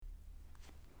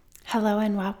Hello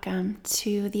and welcome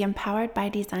to the Empowered by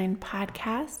Design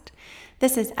podcast.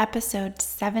 This is episode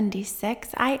 76.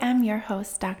 I am your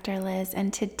host, Dr. Liz,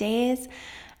 and today's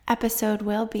episode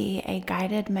will be a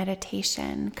guided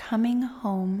meditation coming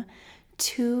home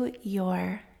to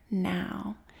your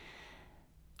now.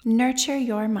 Nurture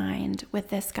your mind with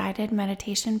this guided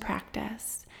meditation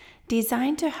practice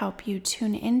designed to help you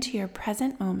tune into your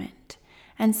present moment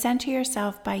and center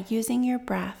yourself by using your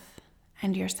breath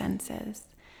and your senses.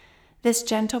 This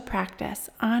gentle practice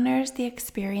honors the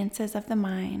experiences of the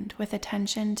mind with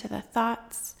attention to the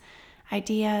thoughts,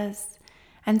 ideas,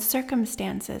 and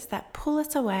circumstances that pull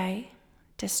us away,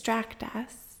 distract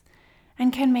us,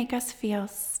 and can make us feel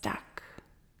stuck.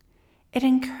 It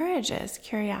encourages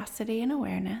curiosity and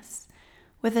awareness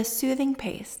with a soothing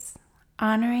pace,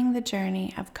 honoring the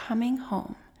journey of coming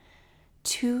home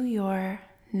to your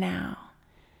now,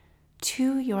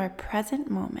 to your present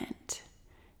moment,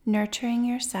 nurturing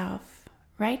yourself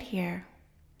right here,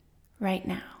 right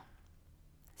now.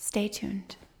 Stay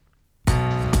tuned.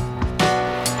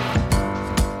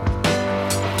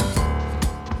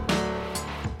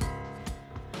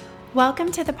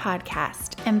 Welcome to the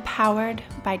podcast, Empowered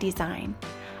by Design.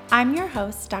 I'm your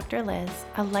host, Dr. Liz,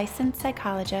 a licensed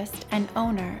psychologist and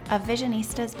owner of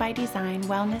Visionistas by Design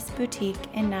Wellness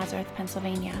Boutique in Nazareth,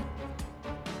 Pennsylvania.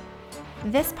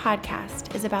 This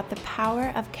podcast is about the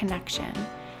power of connection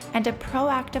and a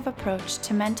proactive approach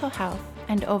to mental health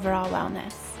and overall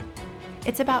wellness.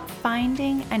 It's about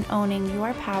finding and owning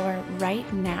your power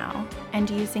right now and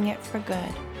using it for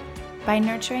good by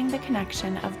nurturing the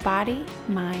connection of body,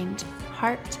 mind,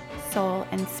 heart, soul,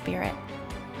 and spirit.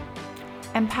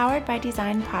 Empowered by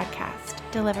Design podcast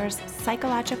delivers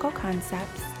psychological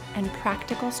concepts and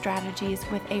practical strategies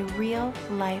with a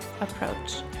real-life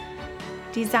approach,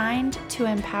 designed to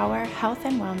empower health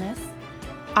and wellness,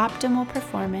 optimal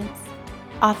performance,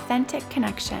 authentic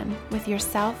connection with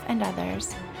yourself and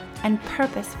others, and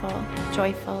purposeful,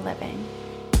 joyful living.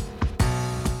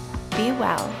 Be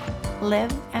well,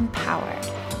 live empowered,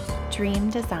 dream,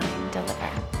 design, deliver.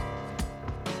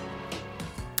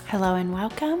 Hello and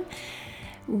welcome.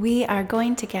 We are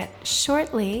going to get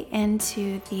shortly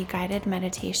into the guided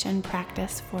meditation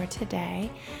practice for today,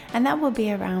 and that will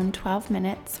be around 12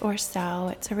 minutes or so.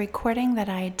 It's a recording that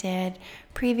I did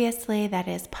previously that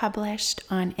is published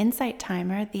on Insight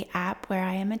Timer, the app where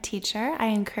I am a teacher. I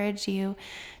encourage you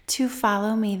to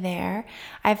follow me there.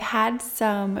 I've had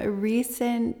some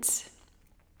recent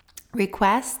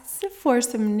requests for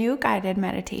some new guided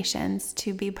meditations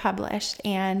to be published,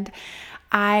 and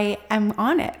I am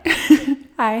on it.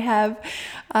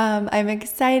 I'm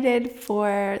excited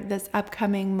for this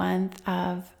upcoming month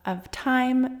of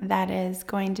time that is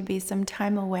going to be some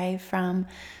time away from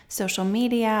social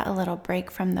media, a little break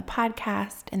from the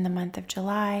podcast in the month of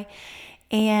July.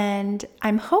 And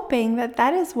I'm hoping that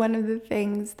that is one of the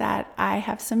things that I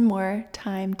have some more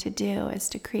time to do, is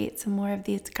to create some more of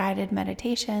these guided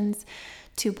meditations,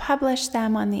 to publish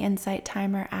them on the Insight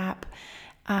Timer app.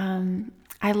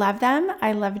 I love them.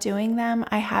 I love doing them.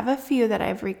 I have a few that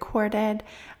I've recorded,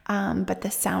 but the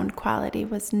sound quality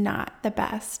was not the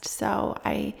best. So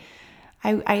I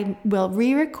will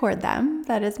re-record them.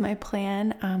 That is my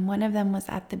plan. One of them was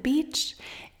at the beach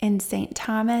in St.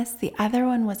 Thomas. The other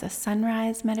one was a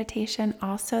sunrise meditation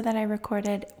also that I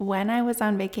recorded when I was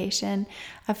on vacation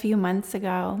a few months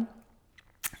ago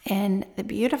in the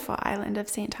beautiful island of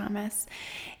St. Thomas.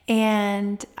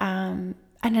 And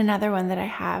another one that I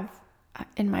have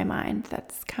in my mind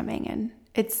that's coming, and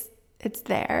it's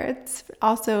there. It's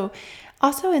also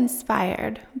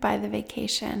inspired by the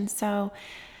vacation. So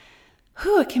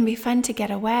it can be fun to get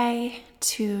away,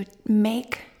 to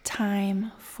make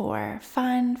time for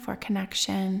fun, for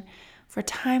connection, for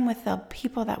time with the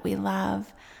people that we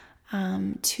love,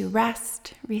 to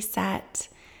rest, reset,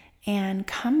 and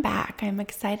come back. I'm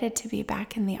excited to be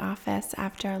back in the office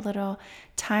after a little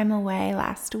time away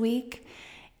last week,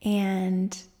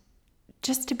 and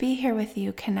just to be here with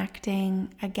you,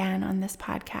 connecting again on this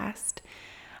podcast.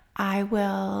 I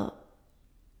will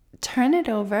turn it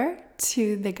over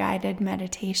to the guided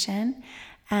meditation,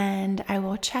 and I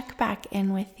will check back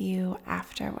in with you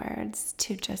afterwards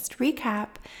to just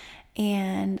recap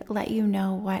and let you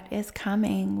know what is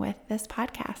coming with this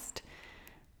podcast.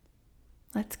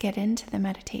 Let's get into the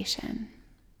meditation.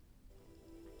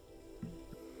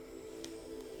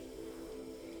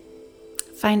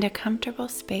 Find a comfortable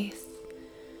space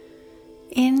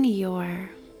in your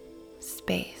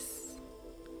space.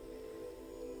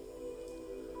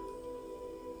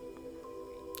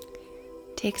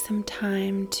 Take some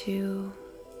time to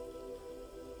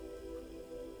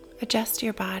adjust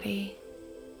your body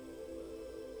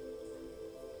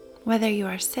Whether you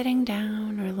are sitting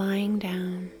down or lying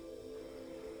down,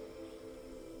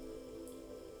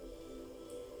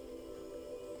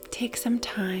 take some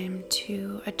time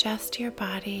to adjust your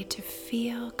body to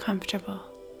feel comfortable,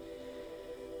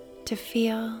 to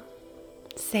feel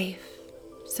safe,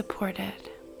 supported.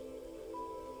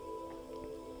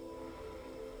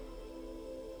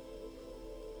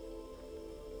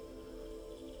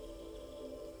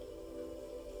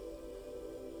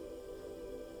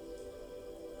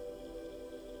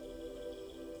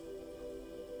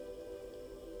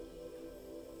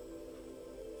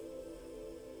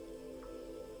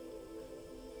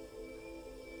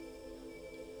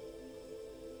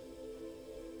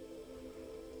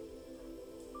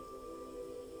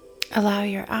 Allow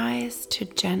your eyes to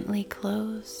gently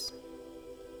close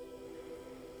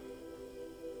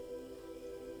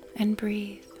and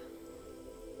breathe.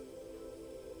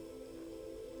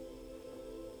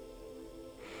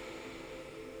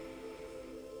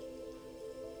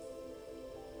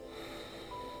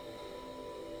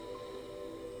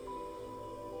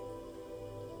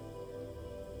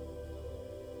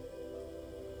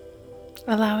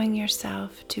 Allowing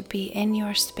yourself to be in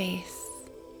your space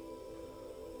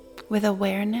with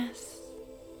awareness,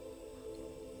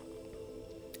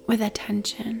 with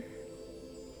attention,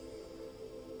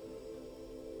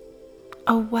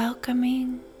 a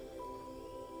welcoming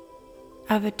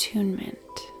of attunement.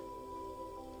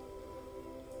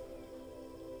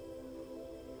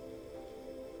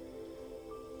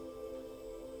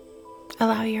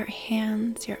 Allow your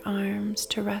hands, your arms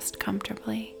to rest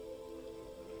comfortably,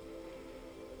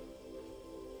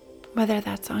 whether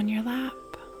that's on your lap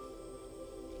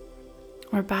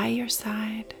or by your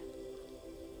side.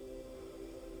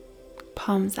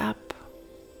 Palms up,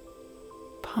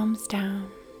 palms down.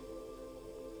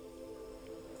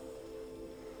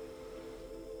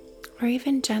 Or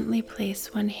even gently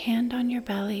place one hand on your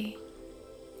belly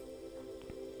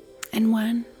and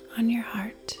one on your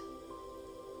heart.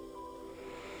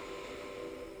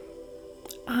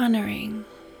 Honoring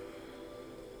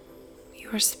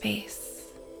your space,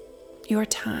 your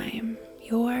time,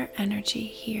 your energy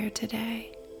here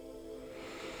today.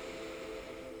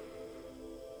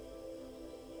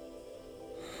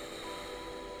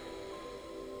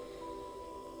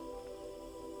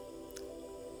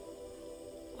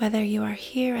 Whether you are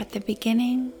here at the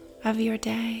beginning of your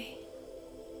day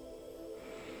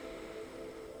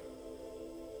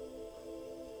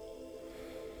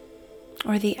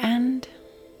or the end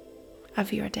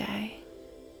of your day,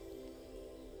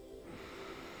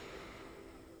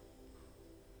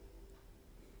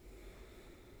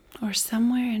 or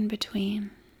somewhere in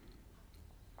between,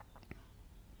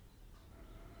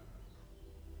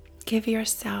 give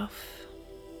yourself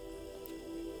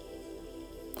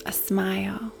a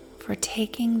smile for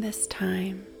taking this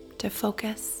time to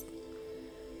focus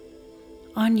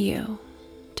on you,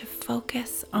 to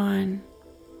focus on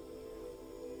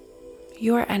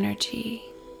your energy,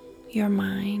 your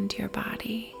mind, your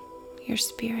body, your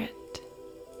spirit.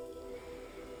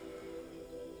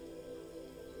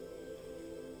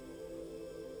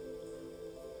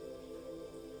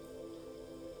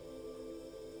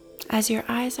 As your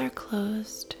eyes are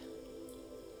closed,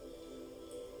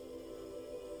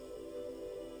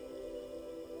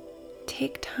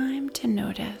 take time to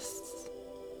notice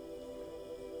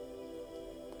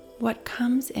what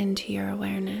comes into your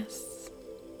awareness.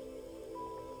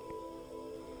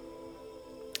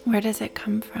 Where does it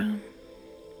come from?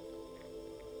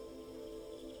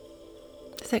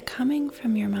 Is it coming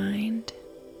from your mind?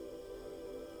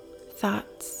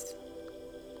 Thoughts,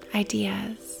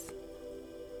 ideas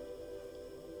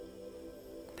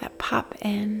that pop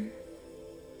in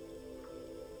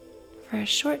for a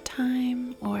short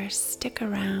time or stick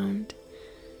around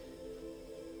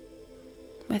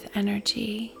with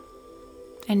energy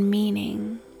and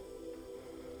meaning?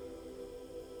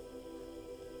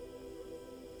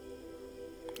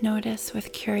 Notice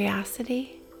with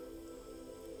curiosity.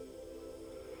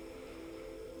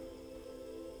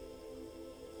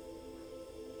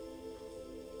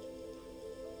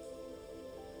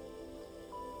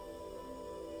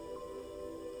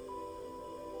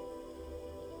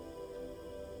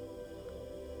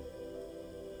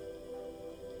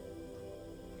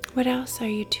 What else are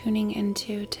you tuning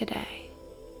into today?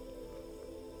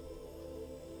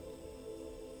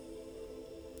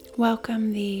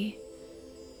 Welcome the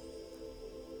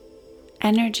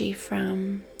energy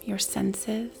from your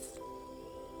senses,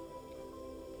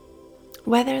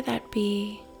 whether that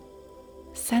be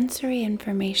sensory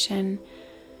information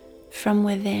from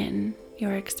within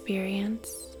your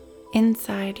experience,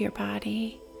 inside your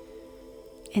body,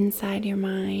 inside your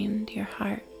mind, your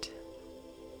heart.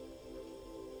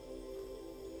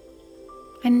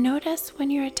 And notice when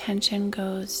your attention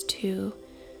goes to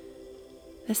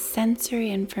the sensory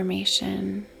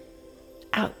information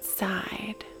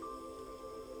outside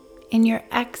in your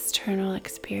external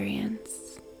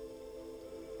experience,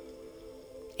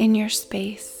 in your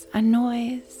space, a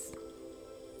noise,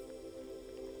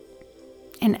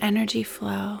 an energy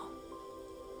flow,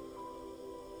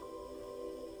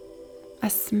 a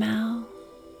smell,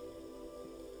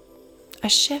 a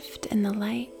shift in the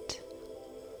light.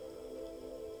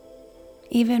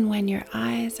 Even when your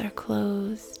eyes are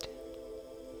closed,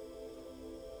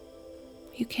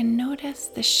 you can notice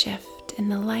the shift in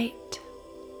the light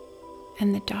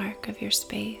and the dark of your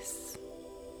space.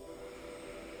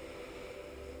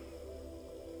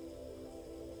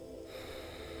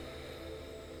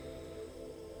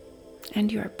 And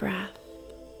your breath.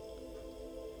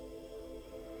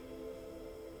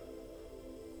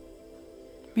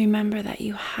 Remember that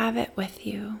you have it with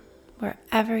you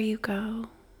wherever you go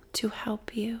to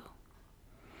help you,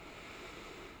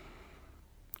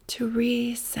 to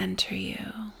recenter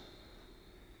you,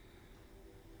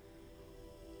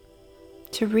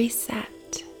 to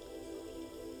reset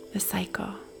the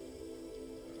cycle,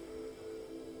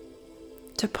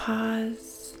 to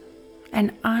pause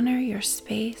and honor your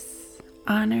space,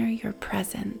 honor your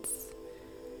presence,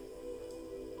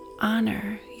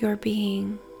 honor your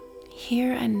being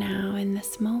here and now in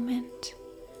this moment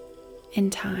in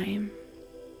time,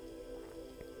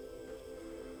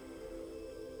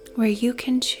 where you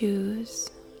can choose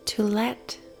to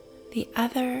let the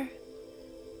other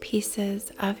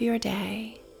pieces of your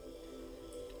day,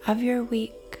 of your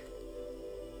week,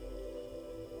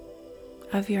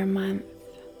 of your month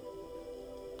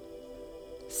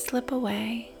slip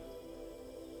away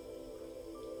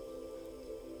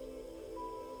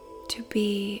to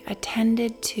be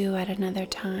attended to at another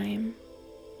time.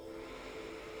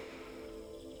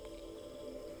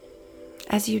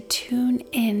 As you tune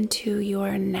into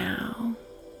your now,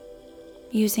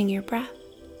 using your breath,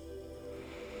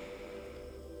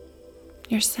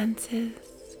 your senses,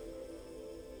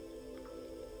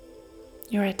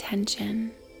 your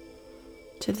attention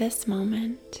to this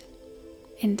moment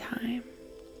in time.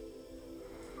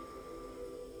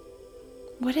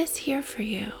 What is here for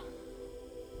you?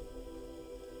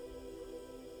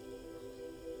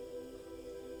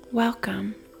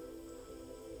 Welcome.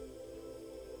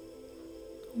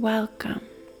 Welcome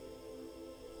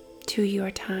to your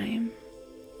time.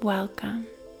 Welcome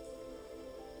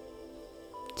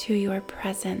to your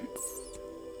presence,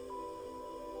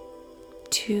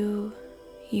 to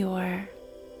your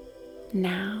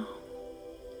now.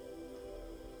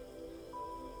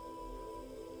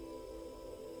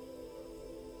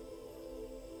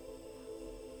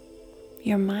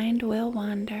 Your mind will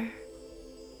wander.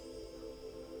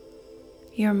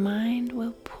 Your mind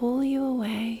will pull you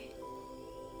away.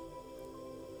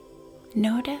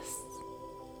 Notice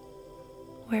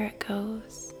where it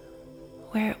goes,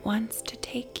 where it wants to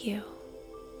take you.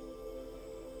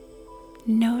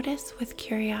 Notice with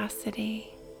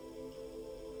curiosity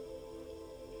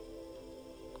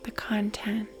the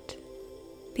content,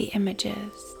 the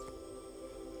images,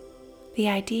 the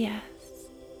ideas,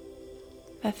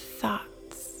 the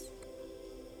thoughts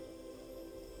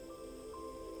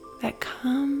that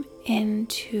come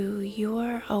into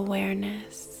your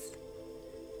awareness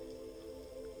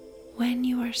when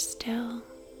you are still,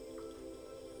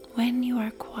 when you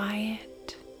are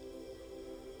quiet,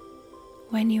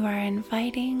 when you are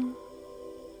inviting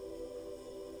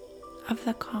of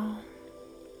the calm,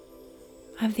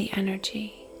 of the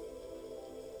energy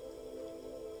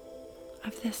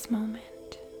of this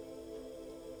moment,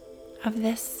 of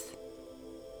this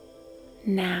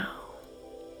now,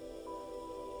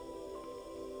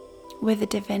 with a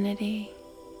divinity,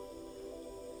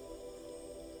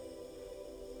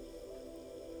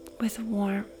 with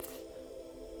warmth,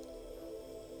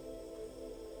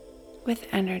 with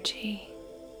energy,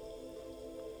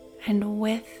 and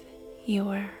with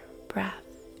your breath.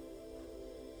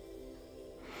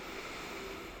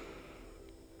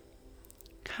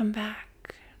 Come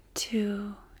back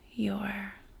to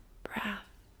your breath.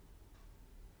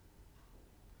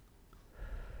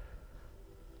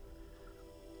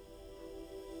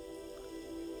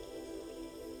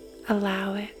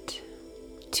 Allow it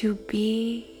to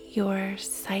be your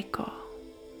cycle.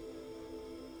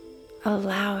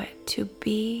 Allow it to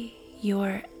be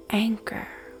your anchor.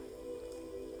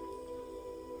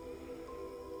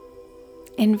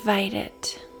 Invite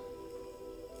it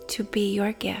to be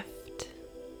your gift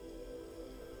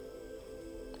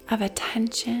of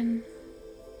attention,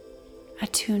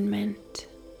 attunement,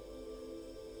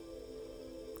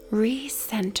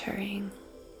 recentering,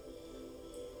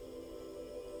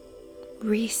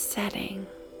 resetting.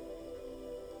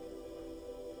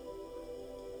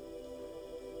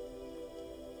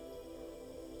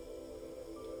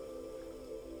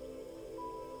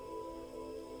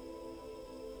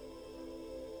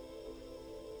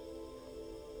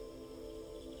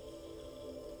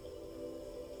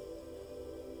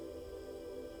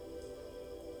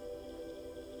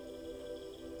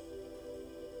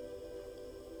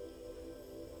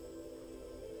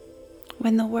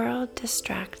 When the world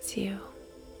distracts you,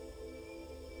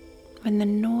 when the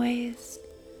noise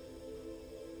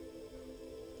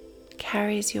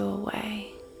carries you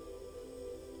away,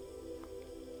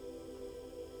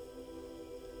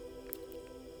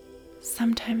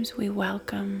 sometimes we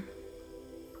welcome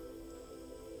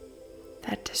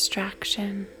that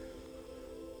distraction.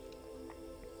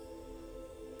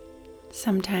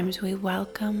 Sometimes we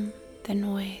welcome the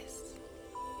noise.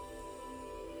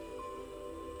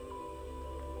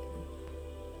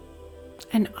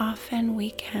 And often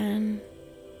we can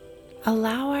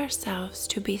allow ourselves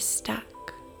to be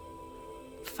stuck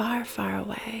far, far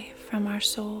away from our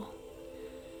soul,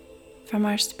 from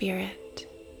our spirit,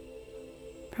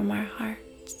 from our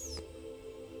hearts,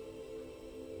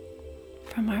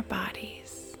 from our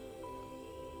bodies.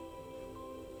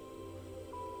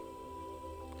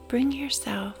 Bring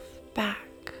yourself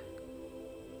back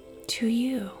to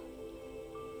you,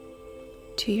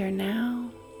 to your now,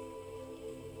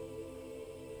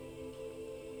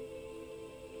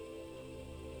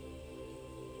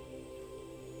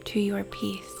 to your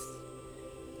peace,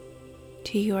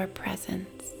 to your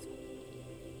presence.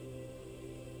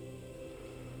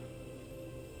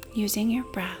 Using your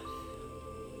breath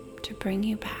to bring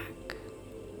you back.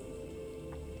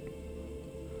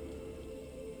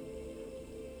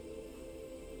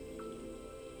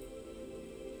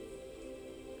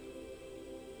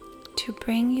 To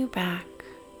bring you back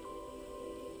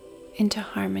into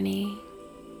harmony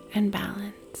and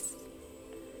balance.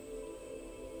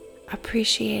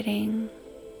 Appreciating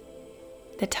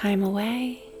the time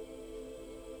away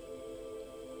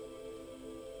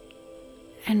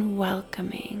and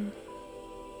welcoming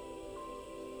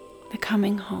the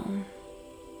coming home,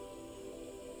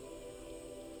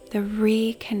 the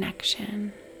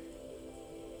reconnection,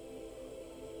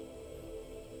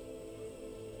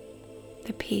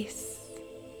 the peace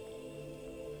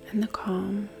and the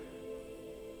calm.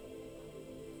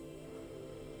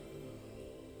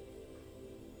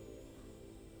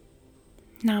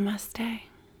 Namaste.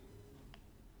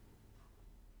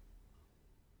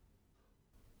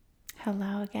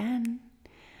 Hello again.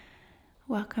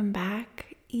 Welcome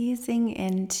back. Easing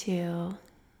into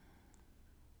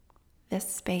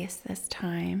this space, this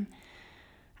time.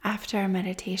 After our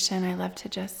meditation, I love to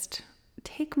just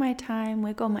take my time,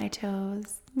 wiggle my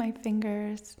toes, my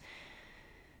fingers,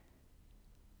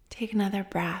 take another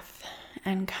breath,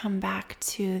 and come back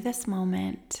to this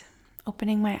moment,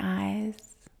 opening my eyes,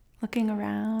 looking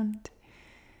around.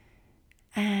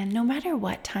 And no matter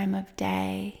what time of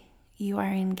day you are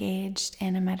engaged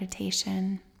in a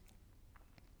meditation,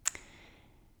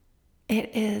 it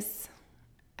is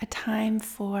a time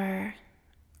for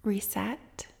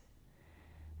reset,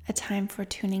 a time for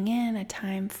tuning in, a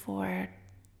time for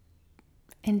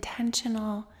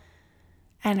intentional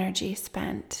energy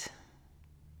spent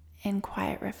in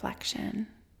quiet reflection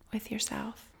with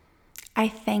yourself. I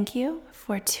thank you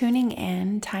for tuning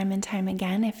in time and time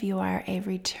again. If you are a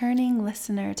returning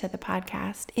listener to the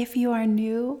podcast, if you are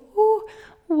new,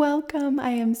 welcome. I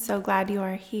am so glad you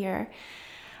are here.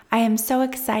 I am so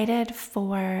excited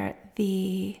for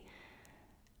the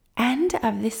end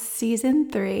of this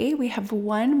season 3. We have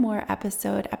one more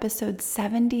episode. Episode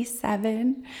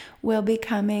 77 will be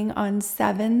coming on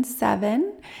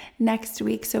 7/7 next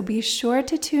week. So be sure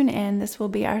to tune in. This will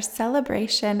be our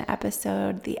celebration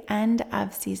episode, the end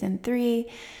of season 3.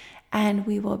 And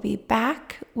we will be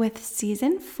back with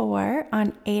season 4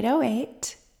 on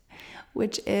 808,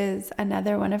 which is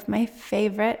another one of my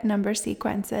favorite number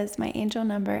sequences, my angel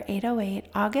number 808,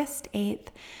 August 8th.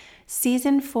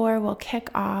 Season 4 will kick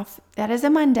off. That is a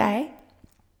Monday,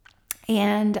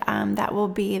 and that will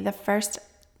be the first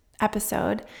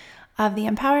episode of the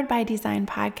Empowered by Design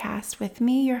podcast with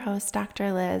me, your host,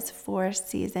 Dr. Liz, for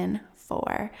season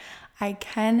 4. I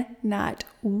cannot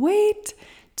wait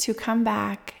to come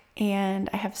back, and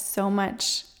I have so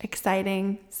much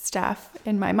exciting stuff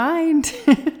in my mind.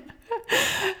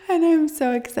 And I'm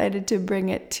so excited to bring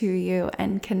it to you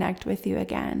and connect with you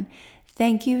again.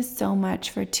 Thank you so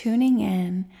much for tuning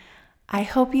in. I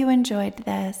hope you enjoyed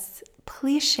this.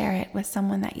 please share it with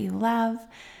someone that you love.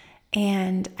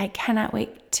 And I cannot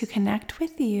wait to connect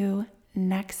with you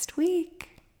next week.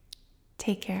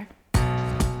 Take care.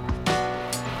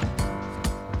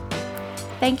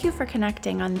 Thank you for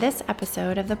connecting on this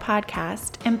episode of the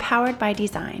podcast, Empowered by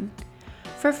Design.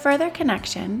 For further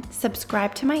connection,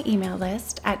 subscribe to my email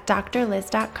list at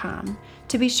drliz.com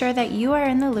to be sure that you are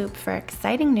in the loop for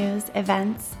exciting news,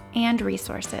 events, and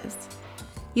resources.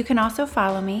 You can also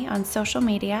follow me on social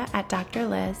media at Dr.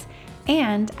 Liz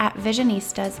and at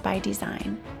Visionistas by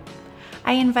Design.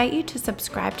 I invite you to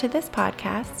subscribe to this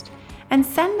podcast and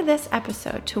send this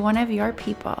episode to one of your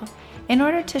people in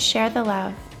order to share the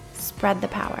love, spread the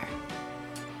power.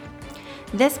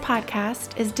 This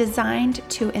podcast is designed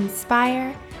to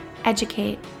inspire,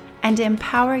 educate, and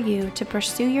empower you to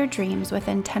pursue your dreams with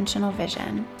intentional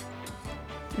vision.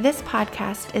 This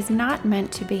podcast is not meant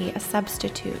to be a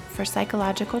substitute for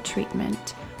psychological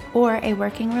treatment or a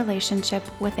working relationship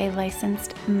with a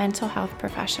licensed mental health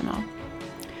professional.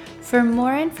 For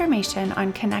more information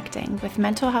on connecting with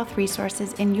mental health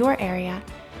resources in your area,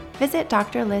 visit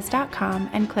drliz.com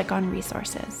and click on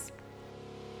resources.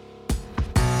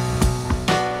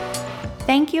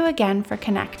 Thank you again for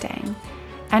connecting,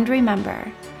 and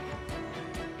remember,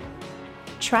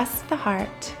 trust the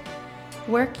heart,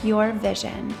 work your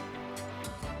vision,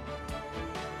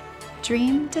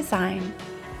 dream, design,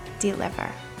 deliver.